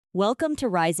Welcome to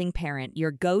Rising Parent,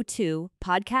 your go-to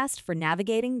podcast for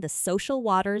navigating the social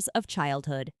waters of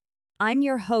childhood. I'm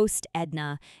your host,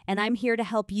 Edna, and I'm here to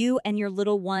help you and your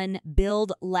little one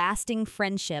build lasting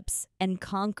friendships and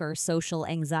conquer social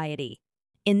anxiety.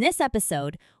 In this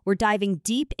episode, we're diving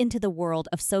deep into the world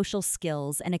of social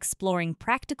skills and exploring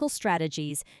practical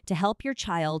strategies to help your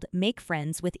child make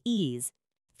friends with ease.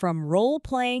 From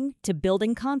role-playing to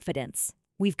building confidence,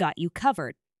 we've got you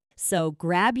covered. So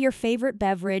grab your favorite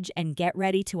beverage and get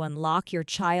ready to unlock your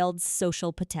child's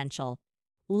social potential.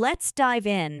 Let's dive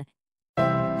in.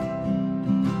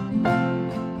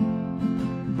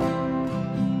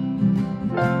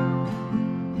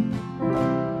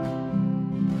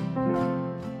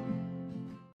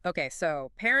 Okay,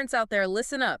 so parents out there,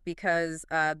 listen up because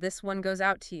this one goes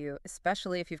out to you,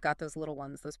 especially if you've got those little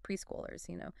ones, those preschoolers,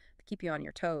 to keep you on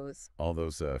your toes. All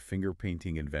those finger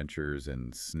painting adventures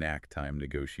and snack time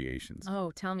negotiations.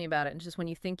 Oh, tell me about it. And just when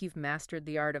you think you've mastered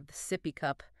the art of the sippy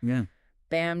cup, Yeah.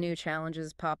 bam, new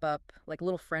challenges pop up, like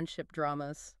little friendship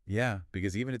dramas. Yeah,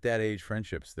 because even at that age,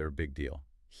 friendships, they're a big deal.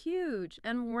 Huge.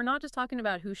 And we're not just talking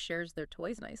about who shares their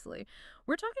toys nicely.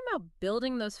 We're talking about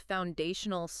building those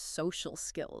foundational social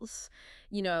skills,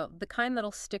 the kind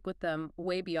that'll stick with them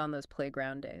way beyond those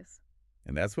playground days.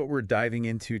 And that's what we're diving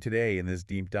into today in this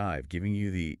deep dive, giving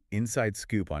you the inside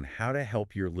scoop on how to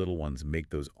help your little ones make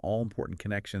those all-important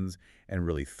connections and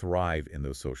really thrive in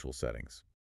those social settings.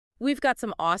 We've got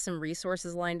some awesome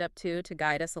resources lined up, too, to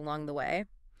guide us along the way.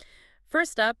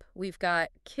 First up, we've got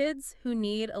Kids Who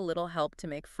Need a Little Help to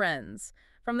Make Friends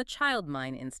from the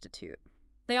Childmind Institute.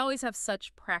 They always have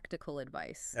such practical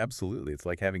advice. Absolutely. It's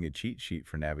like having a cheat sheet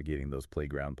for navigating those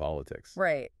playground politics.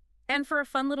 Right. And for a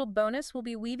fun little bonus, we'll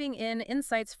be weaving in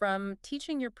insights from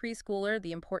Teaching Your Preschooler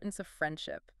the Importance of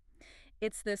Friendship.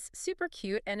 It's this super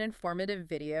cute and informative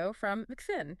video from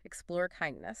McFinn, Explore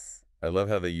Kindness. I love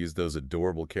how they use those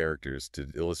adorable characters to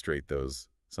illustrate those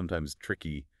sometimes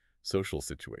tricky social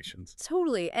situations.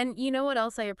 Totally. And you know what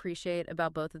else I appreciate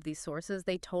about both of these sources?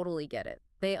 They totally get it.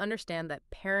 They understand that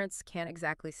parents can't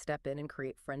exactly step in and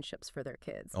create friendships for their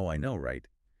kids. Oh, I know, right?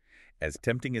 As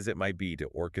tempting as it might be to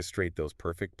orchestrate those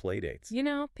perfect play dates.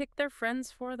 Pick their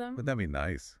friends for them. Wouldn't that be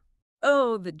nice?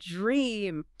 Oh, the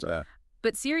dream. Yeah.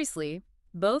 But seriously,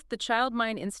 both the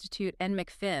Childmind Institute and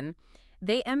McFinn,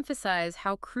 they emphasize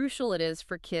how crucial it is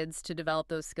for kids to develop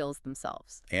those skills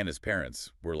themselves. And as parents,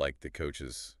 we're like the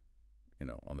coaches,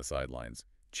 on the sidelines,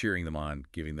 cheering them on,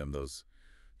 giving them those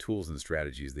tools and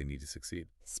strategies they need to succeed.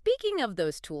 Speaking of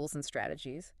those tools and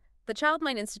strategies, the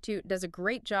Childmind Institute does a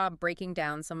great job breaking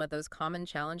down some of those common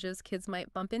challenges kids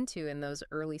might bump into in those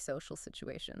early social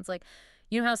situations. Like,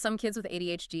 you know how some kids with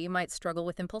ADHD might struggle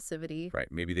with impulsivity? Right.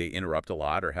 Maybe they interrupt a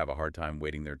lot or have a hard time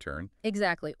waiting their turn.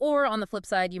 Exactly. Or on the flip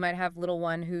side, you might have little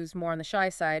one who's more on the shy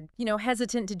side,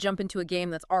 hesitant to jump into a game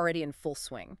that's already in full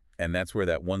swing. And that's where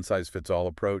that one-size-fits-all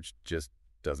approach just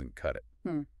doesn't cut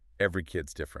it. Every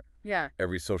kid's different. Yeah.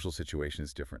 Every social situation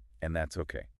is different, and that's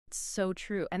okay. So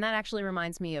true. And that actually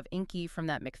reminds me of Inky from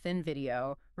that McFinn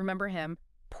video. Remember him?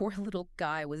 Poor little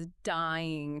guy was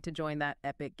dying to join that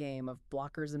epic game of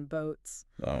blockers and boats.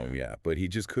 Oh, yeah, but he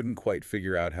just couldn't quite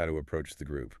figure out how to approach the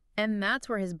group. And that's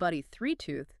where his buddy Three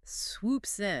Tooth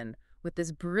swoops in with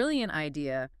this brilliant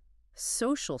idea,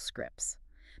 social scripts.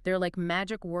 They're like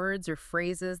magic words or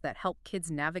phrases that help kids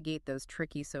navigate those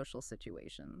tricky social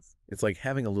situations. It's like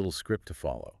having a little script to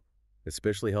follow.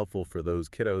 Especially helpful for those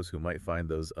kiddos who might find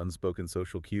those unspoken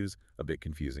social cues a bit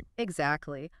confusing.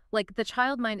 Exactly. Like the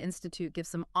Childmind Institute gives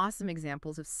some awesome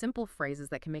examples of simple phrases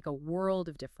that can make a world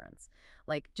of difference.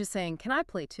 Like just saying, "Can I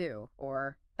play too?"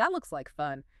 Or "That looks like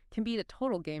fun," can be a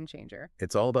total game changer.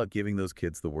 It's all about giving those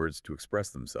kids the words to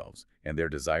express themselves and their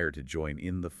desire to join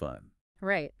in the fun.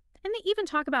 Right. And they even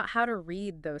talk about how to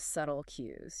read those subtle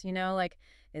cues. Like,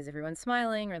 is everyone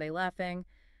smiling? Are they laughing?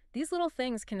 These little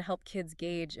things can help kids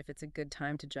gauge if it's a good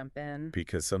time to jump in.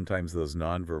 Because sometimes those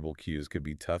nonverbal cues could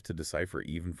be tough to decipher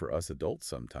even for us adults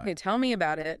sometimes. Hey, tell me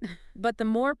about it. But the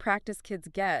more practice kids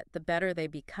get, the better they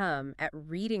become at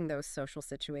reading those social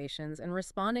situations and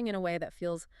responding in a way that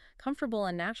feels comfortable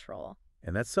and natural.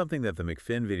 And that's something that the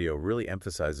McFinn video really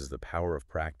emphasizes, the power of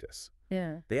practice.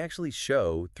 Yeah. They actually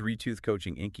show Three Tooth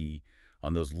coaching Inky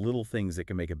on those little things that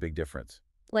can make a big difference.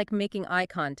 Like making eye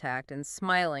contact and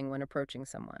smiling when approaching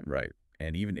someone. Right.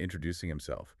 And even introducing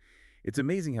himself. It's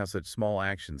amazing how such small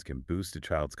actions can boost a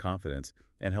child's confidence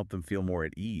and help them feel more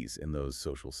at ease in those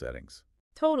social settings.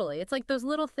 Totally. It's like those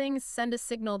little things send a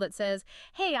signal that says,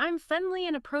 "Hey, I'm friendly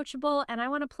and approachable and I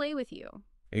want to play with you."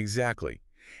 Exactly.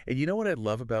 And you know what I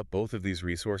love about both of these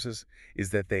resources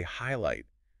is that they highlight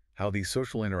how these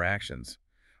social interactions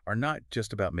are not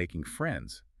just about making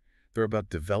friends. They're about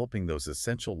developing those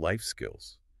essential life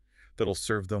skills that'll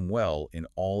serve them well in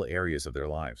all areas of their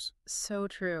lives. So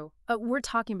true. We're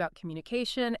talking about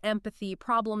communication, empathy,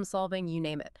 problem solving, you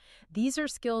name it. These are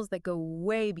skills that go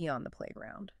way beyond the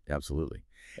playground. Absolutely.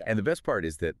 Yeah. And the best part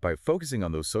is that by focusing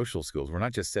on those social skills, we're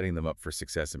not just setting them up for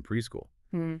success in preschool.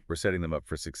 We're setting them up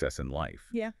for success in life.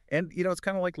 Yeah. And, it's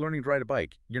kind of like learning to ride a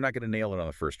bike. You're not going to nail it on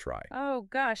the first try. Oh,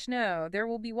 gosh, no. There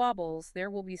will be wobbles.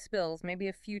 There will be spills. Maybe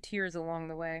a few tears along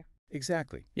the way.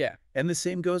 Exactly. Yeah. And the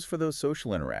same goes for those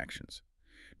social interactions.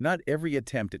 Not every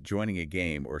attempt at joining a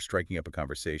game or striking up a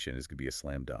conversation is going to be a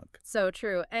slam dunk. So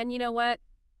true. And you know what?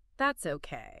 That's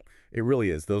okay. It really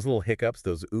is. Those little hiccups,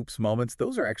 those oops moments,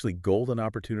 those are actually golden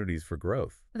opportunities for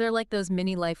growth. They're like those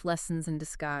mini life lessons in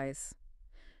disguise.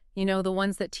 You know, the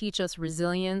ones that teach us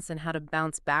resilience and how to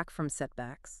bounce back from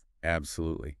setbacks.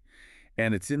 Absolutely.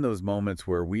 And it's in those moments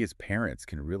where we as parents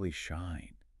can really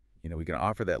shine. We can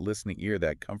offer that listening ear,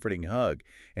 that comforting hug,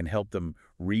 and help them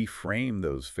reframe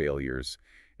those failures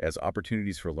as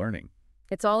opportunities for learning.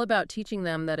 It's all about teaching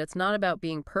them that it's not about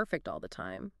being perfect all the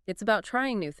time. It's about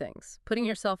trying new things, putting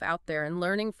yourself out there and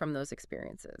learning from those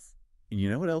experiences. And you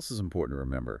know what else is important to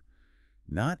remember?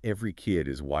 Not every kid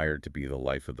is wired to be the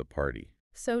life of the party.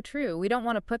 So true. We don't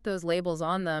want to put those labels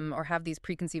on them or have these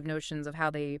preconceived notions of how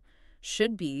they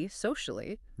should be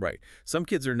socially. Right. Some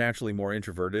kids are naturally more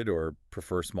introverted or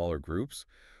prefer smaller groups,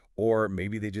 or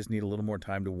maybe they just need a little more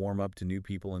time to warm up to new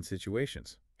people and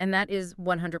situations. And that is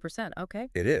 100%. Okay.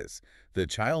 It is. The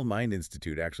Child Mind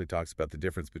Institute actually talks about the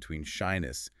difference between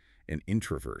shyness and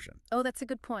introversion. Oh, that's a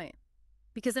good point.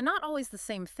 Because they're not always the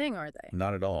same thing, are they?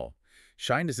 Not at all.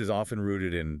 Shyness is often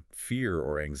rooted in fear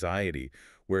or anxiety,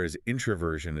 whereas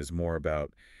introversion is more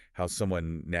about how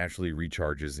someone naturally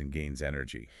recharges and gains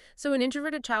energy. So an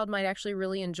introverted child might actually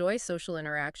really enjoy social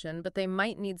interaction, but they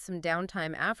might need some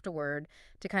downtime afterward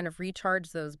to kind of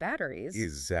recharge those batteries.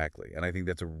 Exactly. And I think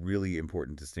that's a really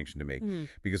important distinction to make Mm.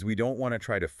 because we don't want to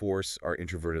try to force our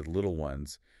introverted little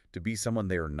ones to be someone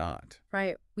they are not.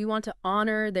 Right. We want to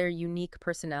honor their unique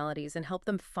personalities and help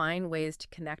them find ways to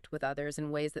connect with others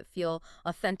in ways that feel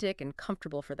authentic and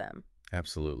comfortable for them.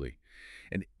 Absolutely.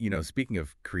 And, speaking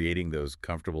of creating those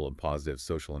comfortable and positive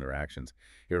social interactions,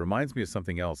 it reminds me of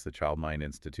something else the Child Mind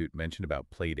Institute mentioned about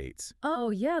play dates. Oh,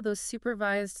 yeah, those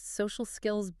supervised social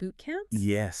skills boot camps?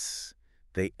 Yes.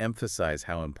 They emphasize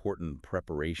how important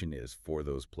preparation is for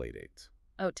those play dates.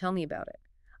 Oh, tell me about it.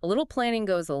 A little planning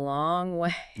goes a long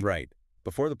way. Right.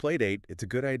 Before the play date, it's a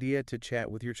good idea to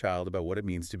chat with your child about what it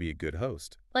means to be a good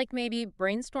host. Like maybe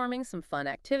brainstorming some fun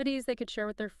activities they could share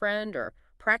with their friend or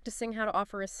practicing how to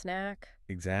offer a snack.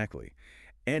 Exactly.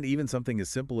 And even something as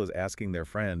simple as asking their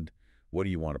friend, what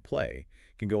do you want to play,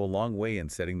 can go a long way in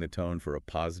setting the tone for a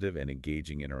positive and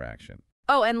engaging interaction.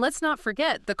 Oh, and let's not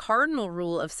forget the cardinal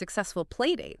rule of successful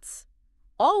play dates.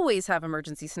 Always have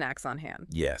emergency snacks on hand.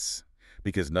 Yes,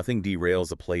 because nothing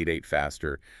derails a play date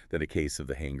faster than a case of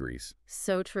the hangries.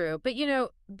 So true. But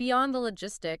beyond the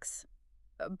logistics,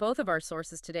 both of our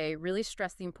sources today really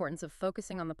stress the importance of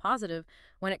focusing on the positive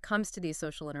when it comes to these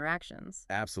social interactions.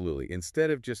 Absolutely. Instead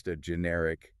of just a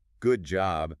generic, good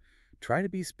job, try to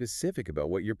be specific about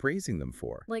what you're praising them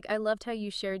for. Like, I loved how you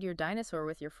shared your dinosaur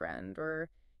with your friend, or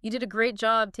you did a great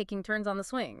job taking turns on the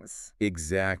swings.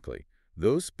 Exactly.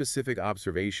 Those specific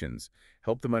observations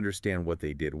help them understand what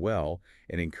they did well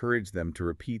and encourage them to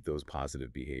repeat those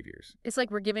positive behaviors. It's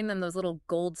like we're giving them those little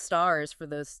gold stars for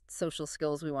those social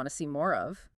skills we want to see more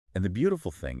of. And the beautiful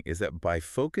thing is that by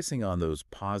focusing on those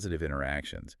positive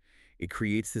interactions, it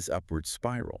creates this upward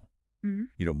spiral.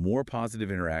 More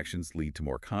positive interactions lead to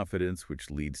more confidence, which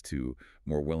leads to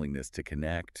more willingness to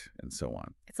connect, and so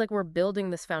on. It's like we're building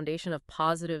this foundation of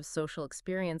positive social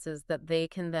experiences that they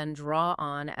can then draw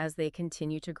on as they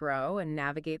continue to grow and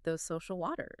navigate those social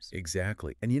waters.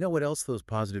 Exactly. And you know what else those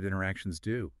positive interactions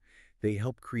do? They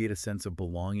help create a sense of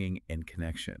belonging and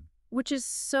connection. Which is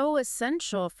so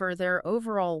essential for their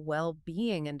overall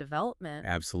well-being and development.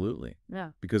 Absolutely.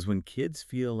 Yeah. Because when kids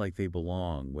feel like they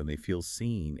belong, when they feel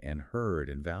seen and heard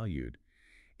and valued,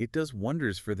 it does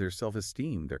wonders for their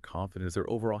self-esteem, their confidence, their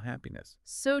overall happiness.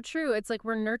 So true. It's like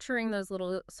we're nurturing those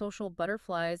little social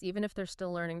butterflies, even if they're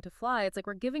still learning to fly. It's like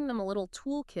we're giving them a little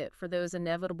toolkit for those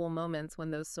inevitable moments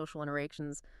when those social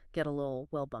interactions get a little,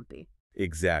 well, bumpy.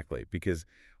 Exactly. Because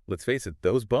let's face it,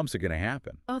 those bumps are going to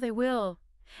happen. Oh, they will.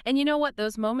 And you know what?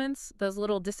 Those moments, those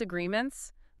little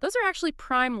disagreements, those are actually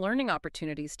prime learning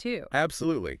opportunities, too.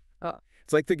 Absolutely. Oh.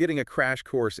 It's like they're getting a crash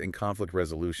course in conflict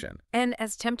resolution. And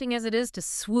as tempting as it is to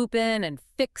swoop in and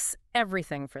fix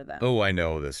everything for them. Oh, I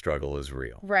know the struggle is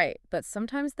real. Right. But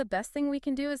sometimes the best thing we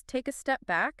can do is take a step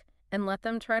back and let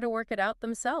them try to work it out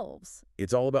themselves.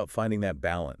 It's all about finding that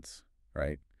balance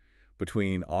right?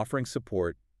 Between offering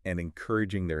support and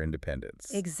encouraging their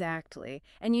independence. Exactly.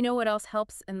 And you know what else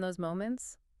helps in those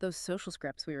moments? Those social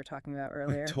scripts we were talking about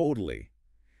earlier. Totally.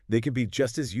 They can be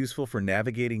just as useful for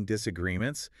navigating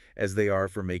disagreements as they are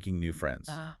for making new friends.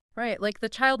 Right, like the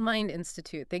Child Mind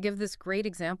Institute. They give this great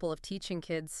example of teaching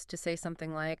kids to say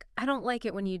something like, I don't like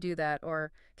it when you do that,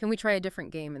 or can we try a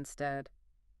different game instead?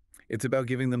 It's about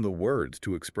giving them the words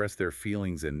to express their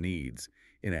feelings and needs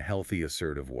in a healthy,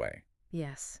 assertive way.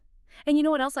 Yes. And you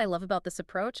know what else I love about this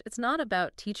approach? It's not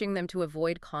about teaching them to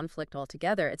avoid conflict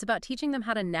altogether. It's about teaching them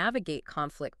how to navigate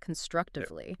conflict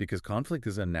constructively. Because conflict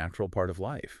is a natural part of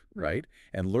life, right?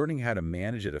 And learning how to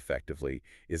manage it effectively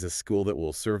is a skill that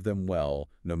will serve them well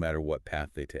no matter what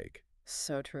path they take.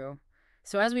 So true.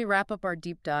 So as we wrap up our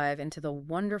deep dive into the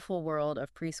wonderful world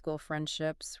of preschool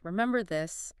friendships, remember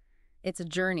this: it's a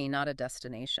journey, not a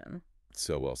destination.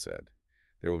 So well said.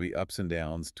 There will be ups and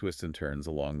downs, twists and turns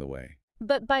along the way.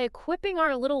 But by equipping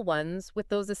our little ones with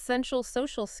those essential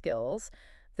social skills,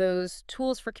 those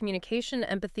tools for communication,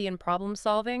 empathy, and problem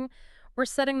solving, we're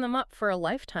setting them up for a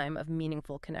lifetime of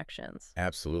meaningful connections.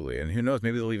 Absolutely. And who knows,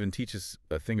 maybe they'll even teach us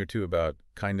a thing or two about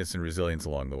kindness and resilience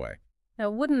along the way. Now,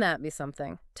 wouldn't that be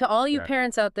something? To all you Yeah.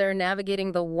 parents out there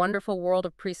navigating the wonderful world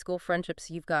of preschool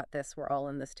friendships, you've got this. We're all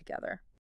in this together.